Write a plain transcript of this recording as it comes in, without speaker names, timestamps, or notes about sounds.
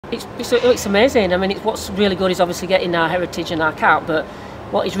It's amazing. I mean, what's really good is obviously getting our heritage and our cap, but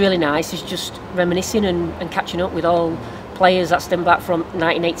what is really nice is just reminiscing and catching up with all players that stem back from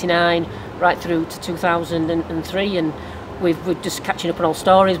 1989 right through to 2003, and we're just catching up on all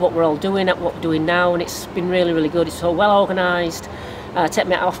stories, what we're all doing, what we're doing now, and it's been really, really good. It's so well organised. Take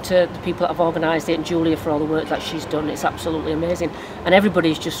me off to the people that have organised it, and Julia for all the work that she's done. It's absolutely amazing, and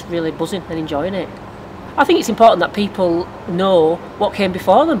everybody's just really buzzing and enjoying it. I think it's important that people know what came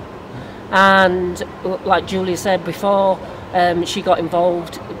before them, and like Julia said before, she got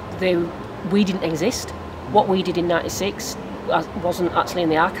involved, we didn't exist. What we did in '96 wasn't actually in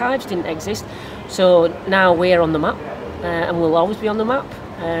the archives, didn't exist. So now we're on the map, and we'll always be on the map,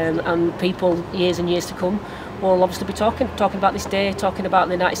 and people years and years to come will obviously be talking about this day, talking about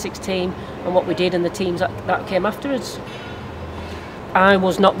the '96 team and what we did and the teams that came after us. I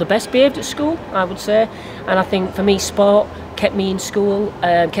was not the best behaved at school, I would say, and I think for me sport kept me in school,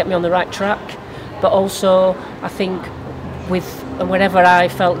 kept me on the right track, but also I think whenever I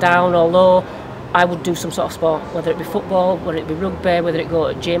felt down or low, I would do some sort of sport, whether it be football, whether it be rugby, whether it go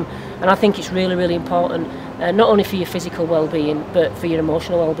to gym, and I think it's really, really important, not only for your physical well-being, but for your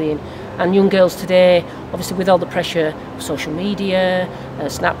emotional well-being. And young girls today, obviously with all the pressure of social media,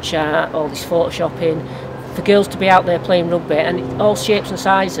 Snapchat, all this photoshopping, for girls to be out there playing rugby, and all shapes and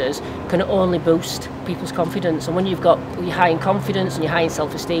sizes, can only boost people's confidence. And when you're high in confidence and you're high in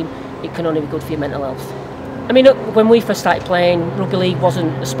self-esteem, it can only be good for your mental health. I mean, when we first started playing, Rugby League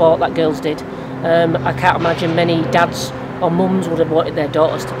wasn't a sport that girls did. I can't imagine many dads or mums would have wanted their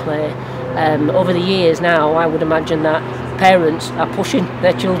daughters to play. Over the years now, I would imagine that parents are pushing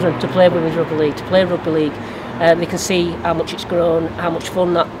their children to play women's rugby league, to play rugby league. They can see how much it's grown, how much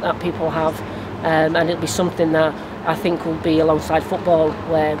fun that people have, and it'll be something that I think will be alongside football,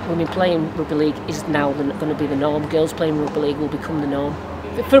 where women playing rugby league is now going to be the norm. Girls playing rugby league will become the norm.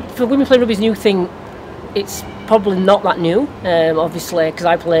 For women playing rugby is a new thing. It's probably not that new, obviously, because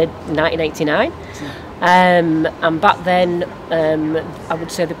I played in 1989. And back then, I would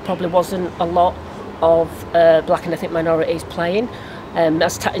say there probably wasn't a lot of black and ethnic minorities playing.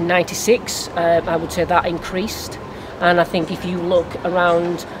 As in '96, I would say that increased. And I think if you look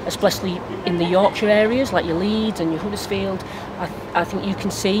around, especially in the Yorkshire areas, like your Leeds and your Huddersfield, I think you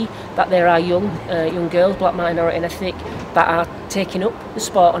can see that there are young girls, black, minority and ethnic, that are taking up the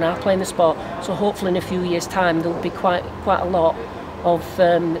sport and are playing the sport. So hopefully in a few years' time there'll be quite a lot of,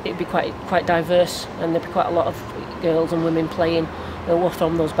 it'll be quite diverse, and there'll be quite a lot of girls and women playing who are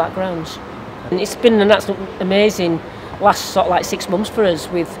from those backgrounds. And it's been an absolute amazing last sort of like 6 months for us,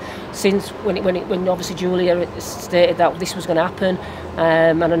 since when obviously Julia stated that this was going to happen,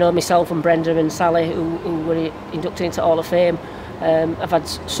 and I know myself and Brenda and Sally, who were inducted into Hall of Fame, have had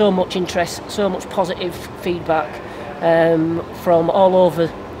so much interest, so much positive feedback from all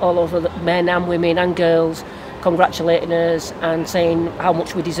over the men and women and girls, congratulating us and saying how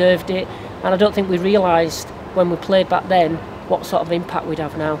much we deserved it. And I don't think we realised when we played back then what sort of impact we'd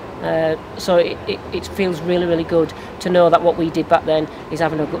have now. So it feels really, really good to know that what we did back then is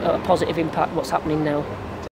having a positive impact what's happening now.